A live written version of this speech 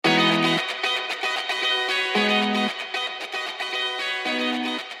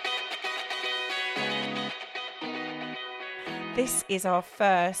This is our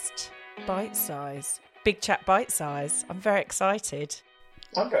first Bite Size, Big Chat Bitesize. I'm very excited.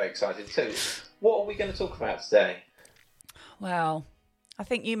 I'm very excited too. What are we going to talk about today? Well, I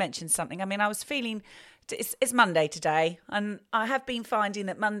think you mentioned something. I mean, I was feeling, it's Monday today, and I have been finding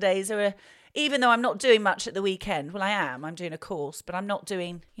that Mondays are, even though I'm not doing much at the weekend, well, I'm doing a course, but I'm not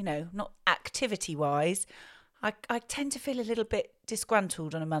doing, not activity-wise. I tend to feel a little bit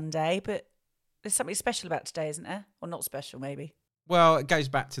disgruntled on a Monday, but there's something special about today, isn't there? Or not special, maybe. Well, it goes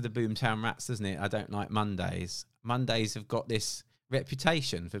back to the Boomtown Rats, doesn't it? I don't like Mondays. Mondays have got this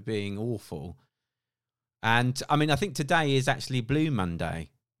reputation for being awful. And, I mean, I think today is actually Blue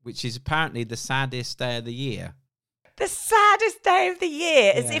Monday, which is apparently the saddest day of the year. The saddest day of the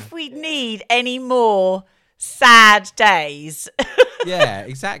year, as if we need any more sad days. Yeah,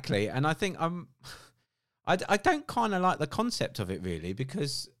 exactly. And I think I don't kind of like the concept of it, really,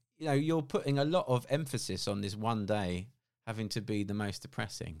 because, you're putting a lot of emphasis on this one day having to be the most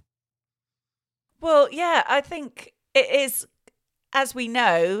depressing. Well, yeah, I think it is, as we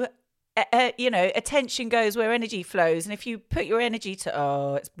know, attention goes where energy flows. And if you put your energy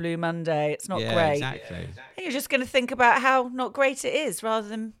to, it's Blue Monday, it's not great. Exactly. You're just going to think about how not great it is rather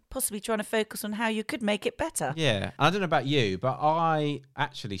than possibly trying to focus on how you could make it better. Yeah. I don't know about you, but I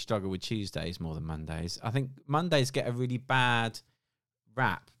actually struggle with Tuesdays more than Mondays. I think Mondays get a really bad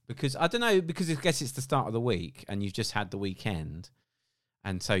rap because I guess it's the start of the week and you've just had the weekend.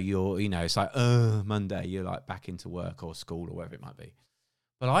 And so you're, it's like, Monday, you're like back into work or school or whatever it might be.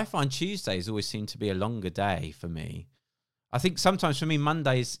 But I find Tuesdays always seem to be a longer day for me. I think sometimes for me,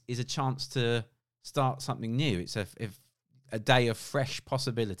 Mondays is a chance to start something new. It's a day of fresh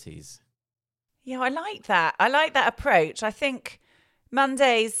possibilities. Yeah, I like that. I like that approach. I think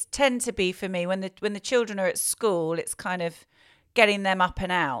Mondays tend to be for me when the children are at school, it's kind of getting them up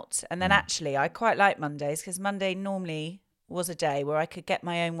and out. And then actually I quite like Mondays because Monday normally was a day where I could get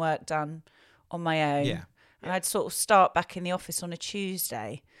my own work done on my own. Yeah. And I'd sort of start back in the office on a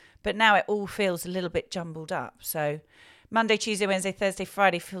Tuesday. But now it all feels a little bit jumbled up. So Monday, Tuesday, Wednesday, Thursday,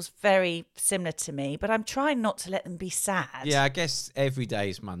 Friday feels very similar to me. But I'm trying not to let them be sad. Yeah, I guess every day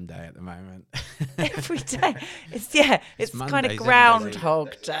is Monday at the moment. Every day. It's kind of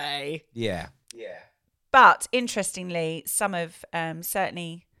Groundhog Day. Yeah. But interestingly, some of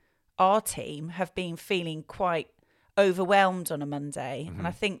certainly our team have been feeling quite overwhelmed on a Monday. Mm-hmm. And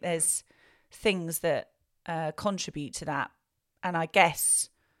I think there's things that contribute to that. And I guess,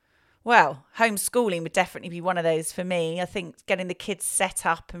 homeschooling would definitely be one of those for me. I think getting the kids set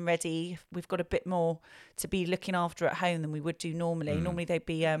up and ready, we've got a bit more to be looking after at home than we would do normally. Normally they'd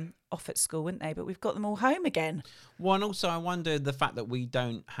be off at school, wouldn't they? But we've got them all home again. Well, and also I wonder the fact that we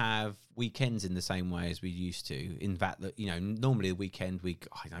don't have weekends in the same way as we used to. In fact, that normally the weekend we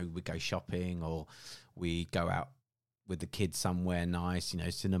go shopping or we go out with the kids somewhere nice,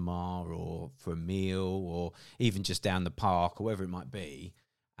 cinema or for a meal or even just down the park or wherever it might be.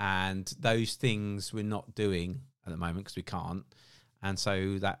 And those things we're not doing at the moment because we can't. And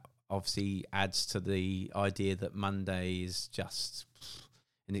so that obviously adds to the idea that Monday is just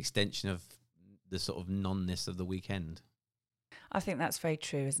an extension of the sort of non-ness of the weekend. I think that's very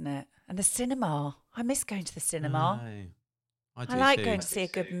true, isn't it? And the cinema. I miss going to the cinema. I like going to see a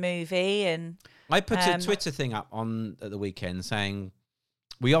good movie. And I put a Twitter thing up at the weekend saying,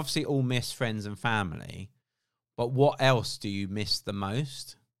 we obviously all miss friends and family, but what else do you miss the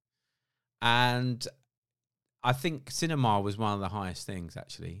most? And I think cinema was one of the highest things,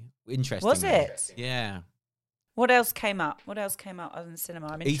 actually. Interesting. Was it? Yeah. What else came up? Other than cinema?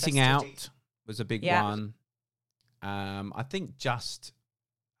 I'm interested. Eating out was a big one. I think just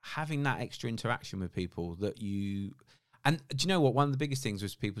having that extra interaction with people that you... And do you know what? One of the biggest things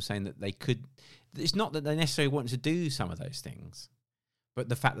was people saying that they could... It's not that they necessarily wanted to do some of those things, but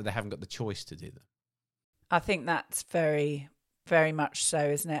the fact that they haven't got the choice to do them. I think that's very, very much so,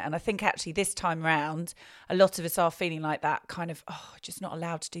 isn't it? And I think actually this time round, a lot of us are feeling like that kind of, just not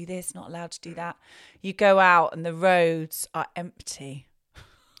allowed to do this, not allowed to do that. You go out and the roads are empty.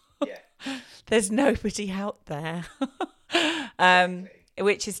 Yeah. There's nobody out there.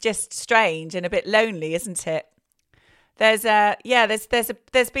 Which is just strange and a bit lonely, isn't it? There's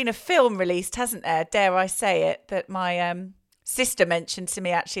been a film released, hasn't there? Dare I say it? That my sister mentioned to me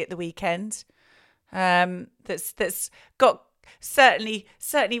actually at the weekend. That's got certainly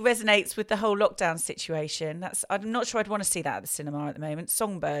resonates with the whole lockdown situation. I'm not sure I'd want to see that at the cinema at the moment.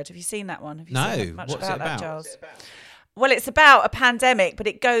 Songbird, have you seen that one? Have you seen much what's about it that, about? Giles? Well, it's about a pandemic, but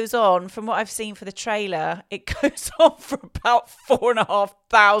it goes on, from what I've seen for the trailer, it goes on for about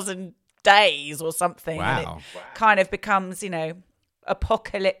 4,500 days or something. Wow. And it kind of becomes,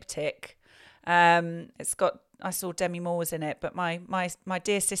 apocalyptic. It's got saw Demi Moore was in it, but my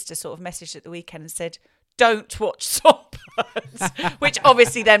dear sister sort of messaged at the weekend and said, "Don't watch Songbirds," which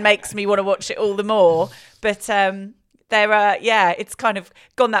obviously then makes me want to watch it all the more. But it's kind of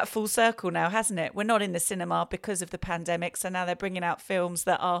gone that full circle now, hasn't it? We're not in the cinema because of the pandemic, so now they're bringing out films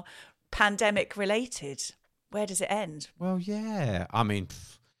that are pandemic related. Where does it end? Well, yeah. I mean,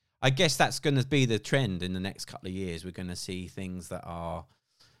 I guess that's going to be the trend in the next couple of years. We're going to see things that are,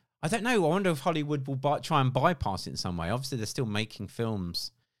 I don't know. I wonder if Hollywood will try and bypass it in some way. Obviously, they're still making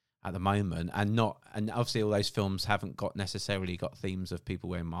films at the moment, and obviously all those films haven't necessarily got themes of people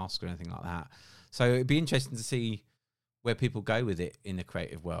wearing masks or anything like that. So it'd be interesting to see where people go with it in the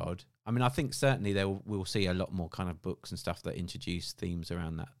creative world. I mean, I think certainly we'll see a lot more kind of books and stuff that introduce themes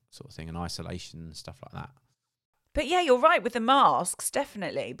around that sort of thing, and isolation and stuff like that. But yeah, you're right with the masks,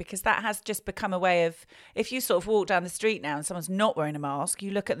 definitely, because that has just become a way of, if you sort of walk down the street now and someone's not wearing a mask,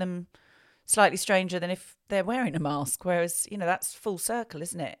 you look at them slightly stranger than if they're wearing a mask. Whereas, that's full circle,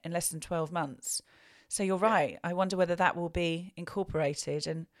 isn't it, in less than 12 months? So you're right. I wonder whether that will be incorporated.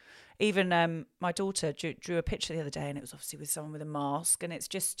 And even my daughter drew a picture the other day, and it was obviously with someone with a mask. And it's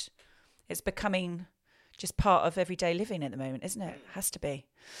becoming just part of everyday living at the moment, isn't it? It has to be.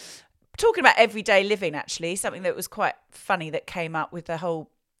 Talking about everyday living, actually, something that was quite funny that came up with the whole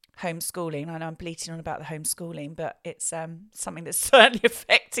homeschooling. I know I'm bleating on about the homeschooling, but it's something that's certainly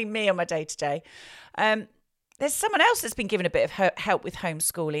affecting me on my day-to-day. There's someone else that's been given a bit of help with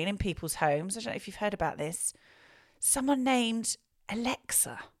homeschooling in people's homes. I don't know if you've heard about this. Someone named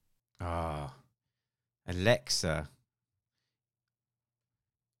Alexa. Alexa.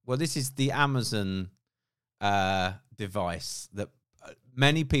 Well, this is the Amazon device that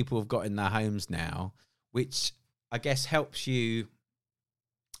many people have got in their homes now, which I guess helps you.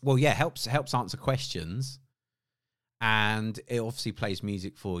 Well, yeah, helps answer questions, and it obviously plays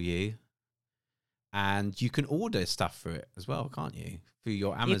music for you, and you can order stuff for it as well, can't you? Through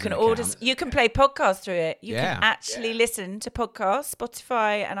your Amazon account. You can play podcasts through it. You can actually listen to podcasts,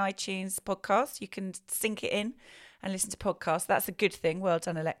 Spotify and iTunes podcasts. You can sync it in and listen to podcasts. That's a good thing. Well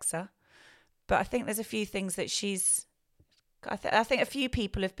done, Alexa. But I think there's a few things that I think a few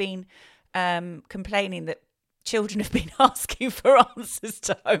people have been complaining that children have been asking for answers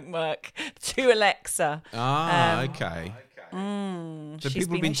to homework to Alexa. Okay. So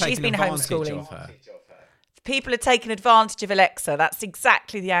people have been taking advantage of her. People are taking advantage of Alexa. That's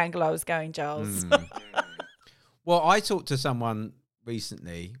exactly the angle I was going, Giles. Well, I talked to someone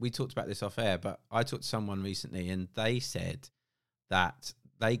recently. We talked about this off air, but I talked to someone recently, and they said that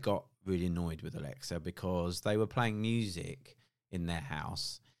they got really annoyed with Alexa because they were playing music in their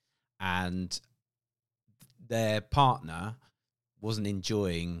house and their partner wasn't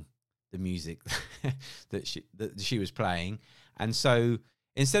enjoying the music that she was playing, and so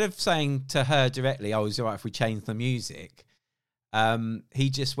instead of saying to her directly, "Oh, is it all right if we change the music?" He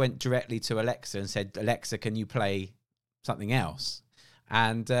just went directly to Alexa and said, "Alexa, can you play something else?"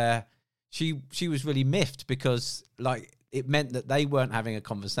 And she was really miffed because it meant that they weren't having a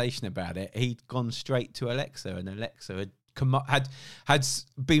conversation about it. He'd gone straight to Alexa, and Alexa had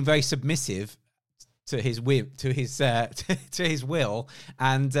been very submissive to his to his will,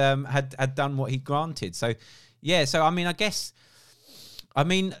 and had done what he granted. So yeah, so I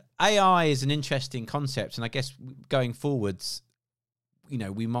mean, AI is an interesting concept, and I guess going forwards,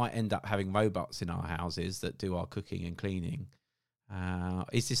 we might end up having robots in our houses that do our cooking and cleaning.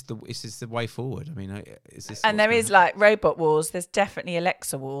 Is this the way forward? I mean, is this? And there is robot wars. There's definitely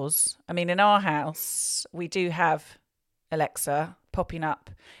Alexa wars. I mean, in our house, we do have Alexa popping up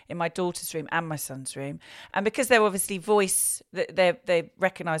in my daughter's room and my son's room, and because they're obviously they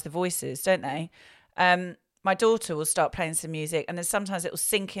recognise the voices, don't they? My daughter will start playing some music, and then sometimes it will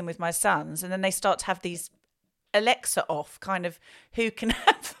sync in with my son's, and then they start to have these Alexa off, kind of who can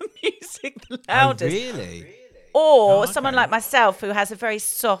have the music the loudest. Oh, really? Or someone like myself who has a very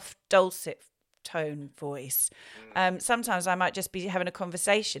soft, dulcet tone voice. Sometimes I might just be having a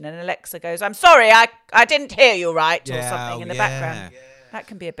conversation and Alexa goes, "I'm sorry, I didn't hear you right," or something in the background. That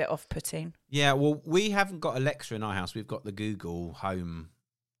can be a bit off-putting. Yeah, well, we haven't got Alexa in our house. We've got the Google Home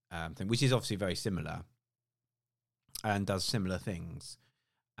thing, which is obviously very similar and does similar things.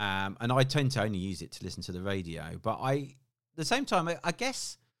 And I tend to only use it to listen to the radio. But at the same time, I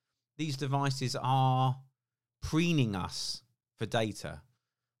guess these devices are preening us for data,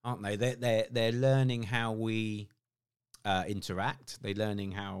 aren't they? They're learning how we interact. They're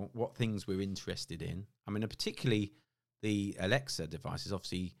learning what things we're interested in. I mean, particularly the Alexa device is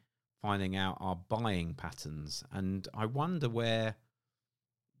obviously finding out our buying patterns, and I wonder where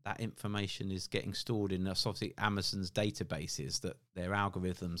that information is getting stored in obviously Amazon's databases that their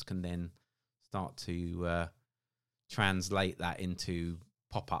algorithms can then start to translate that into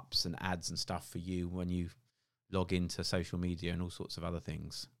pop-ups and ads and stuff for you when you log into social media and all sorts of other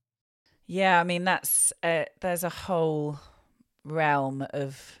things. Yeah, I mean, there's a whole realm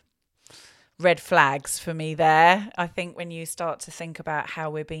of red flags for me there. I think when you start to think about how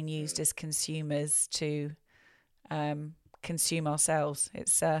we're being used as consumers to consume ourselves,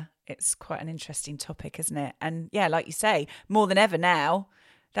 it's quite an interesting topic, isn't it? And yeah, like you say, more than ever now,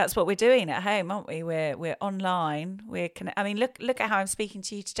 that's what we're doing at home, aren't we? We're online. I mean, look at how I'm speaking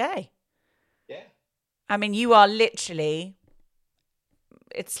to you today. Yeah. I mean, you are literally.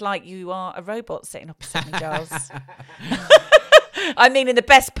 It's like you are a robot sitting opposite me, Giles. I mean, in the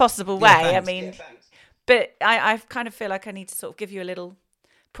best possible way. Yeah, I mean, but I kind of feel like I need to sort of give you a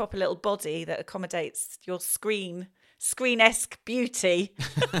proper little body that accommodates your screen-esque beauty.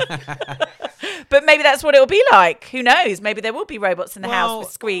 But maybe that's what it'll be like. Who knows? Maybe there will be robots in the house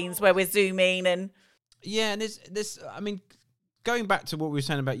with screens where we're zooming and. Yeah, and this. I mean, going back to what we were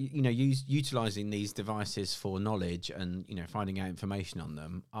saying about utilizing these devices for knowledge and finding out information on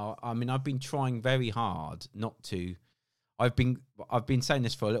them. I mean, I've been trying very hard not to. I've been saying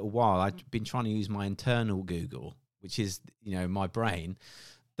this for a little while. I've been trying to use my internal Google, which is my brain,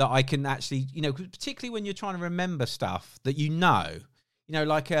 that I can actually particularly when you're trying to remember stuff that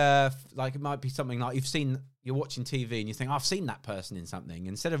like it might be something like you're watching TV and you think, I've seen that person in something.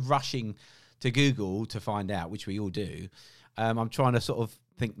 Instead of rushing to Google to find out, which we all do. I'm trying to sort of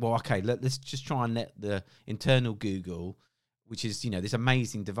think, well, okay, let's just try and let the internal Google, which is, this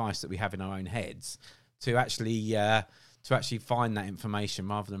amazing device that we have in our own heads, to actually find that information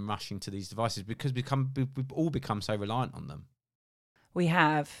rather than rushing to these devices, because we've all become so reliant on them. We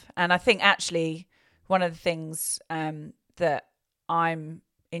have. And I think actually one of the things that I'm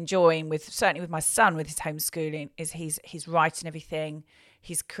enjoying certainly with my son with his homeschooling is he's writing everything.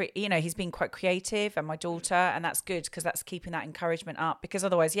 He's been quite creative, and my daughter, and that's good because that's keeping that encouragement up, because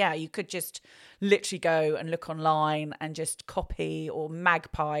otherwise, you could just literally go and look online and just copy, or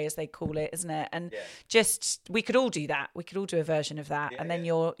magpie as they call it, isn't it? And we could all do that. We could all do a version of that. And then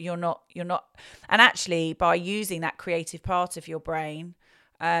you're not, and actually by using that creative part of your brain,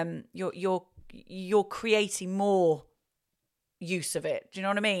 you're creating more use of it. Do you know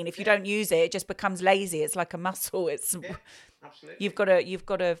what I mean? If you don't use it, it just becomes lazy. It's like a muscle. Absolutely. You've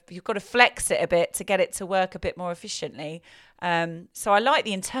got to flex it a bit to get it to work a bit more efficiently. So I like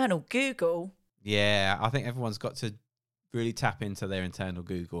the internal Google. Yeah, I think everyone's got to really tap into their internal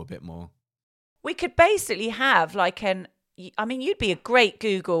Google a bit more. We could basically have you'd be a great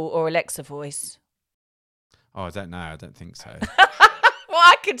Google or Alexa voice. Oh, I don't know. I don't think so. Well,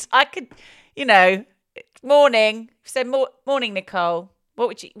 I could, morning. Said morning, Nicole. What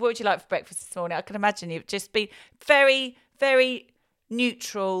would you like for breakfast this morning? I can imagine you'd just be very, very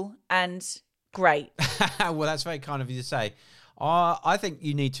neutral and great. Well, that's very kind of you to say. I think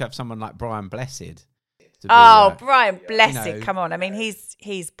you need to have someone like Brian Blessed. Brian Blessed, come on. I mean,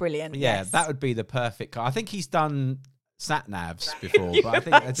 he's brilliant. Yeah, yes. That would be the perfect. I think he's done sat navs before, but I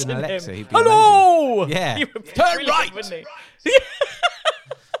think as an Alexa, he'd be hello. Amazing. Yeah, turn right. Wouldn't he?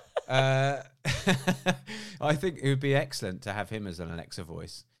 I think it would be excellent to have him as an Alexa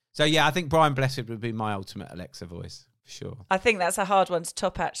voice. So yeah, I think Brian Blessed would be my ultimate Alexa voice for sure. I think that's a hard one to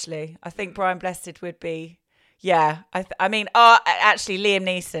top. Actually, I think Brian Blessed would be. Yeah, actually, Liam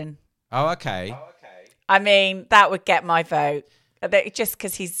Neeson. Oh, okay. I mean, that would get my vote. Just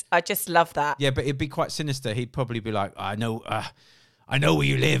because I just love that. Yeah, but it'd be quite sinister. He'd probably be like, I know where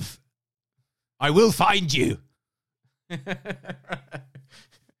you live. I will find you.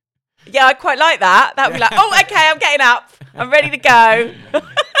 Yeah, I quite like that. That would be like, oh, okay, I'm getting up. I'm ready to go.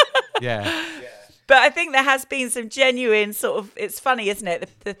 Yeah. But I think there has been some genuine sort of, it's funny, isn't it?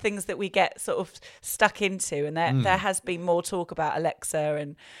 The things that we get sort of stuck into, and there has been more talk about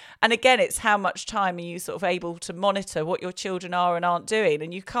Alexa. And again, it's how much time are you sort of able to monitor what your children are and aren't doing.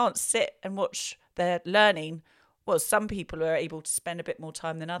 And you can't sit and watch their learning. Well, some people are able to spend a bit more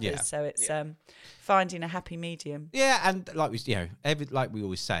time than others. Yeah. So it's finding a happy medium. Yeah, and like we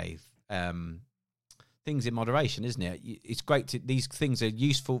always say, things in moderation, isn't it? It's great these things are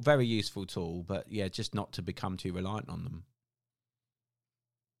useful, very useful tool, but yeah, just not to become too reliant on them.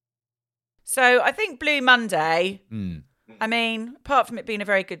 So I think Blue Monday, I mean, apart from it being a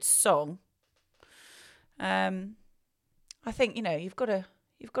very good song, I think, you've got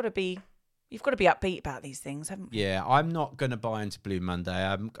to be upbeat about these things, haven't you? Yeah, I'm not going to buy into Blue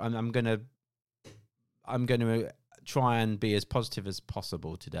Monday. I'm going to try and be as positive as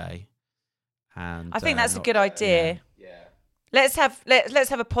possible today. And I think that's a good idea. Yeah. Let's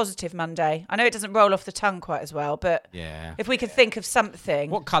have a positive Monday. I know it doesn't roll off the tongue quite as well, but if we could think of something.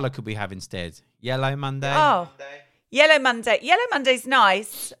 What colour could we have instead? Yellow Monday? Oh, Yellow Monday. Yellow Monday's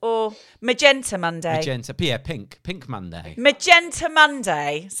nice. Or Magenta Monday. Magenta. Yeah, pink Monday. Magenta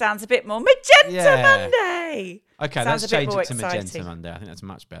Monday sounds a bit more Magenta Monday. Okay, Sounds let's a bit change more it to Magenta exciting. Monday. I think that's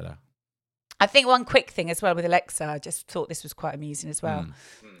much better. I think one quick thing as well with Alexa, I just thought this was quite amusing as well.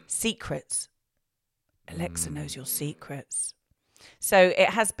 Secrets. Alexa knows your secrets. So it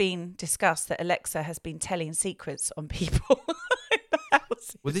has been discussed that Alexa has been telling secrets on people in the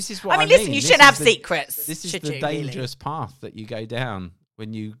house. Well, this is what I mean. Listen, you shouldn't have secrets. This is should the you, dangerous path that you go down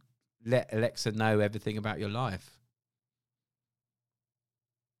when you let Alexa know everything about your life.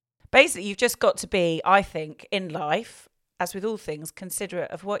 Basically, you've just got to be, I think, in life, as with all things,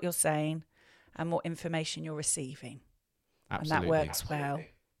 considerate of what you're saying and what information you're receiving. Absolutely. And that works well,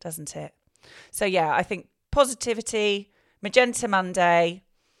 doesn't it? So, yeah, I think positivity, Magenta Monday,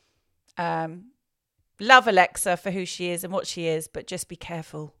 love Alexa for who she is and what she is, but just be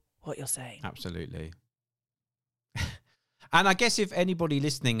careful what you're saying. Absolutely. And I guess if anybody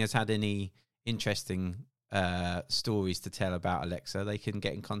listening has had any interesting stories to tell about Alexa, they can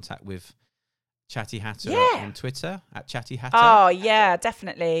get in contact with Chatty Hatter on Twitter at Chatty Hatter. Oh, yeah,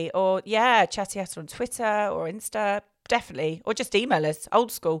 definitely. Or, Chatty Hatter on Twitter or Insta, definitely. Or just email us,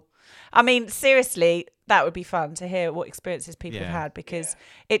 old school. I mean, seriously, that would be fun to hear what experiences people have had, because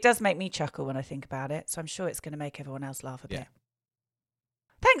it does make me chuckle when I think about it. So I'm sure it's going to make everyone else laugh a bit.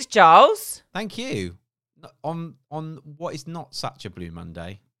 Thanks, Giles. Thank you. On what is not such a Blue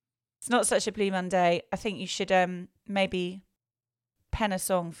Monday. It's not such a Blue Monday. I think you should maybe pen a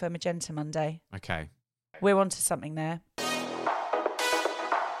song for Magenta Monday. Okay. We're onto something there.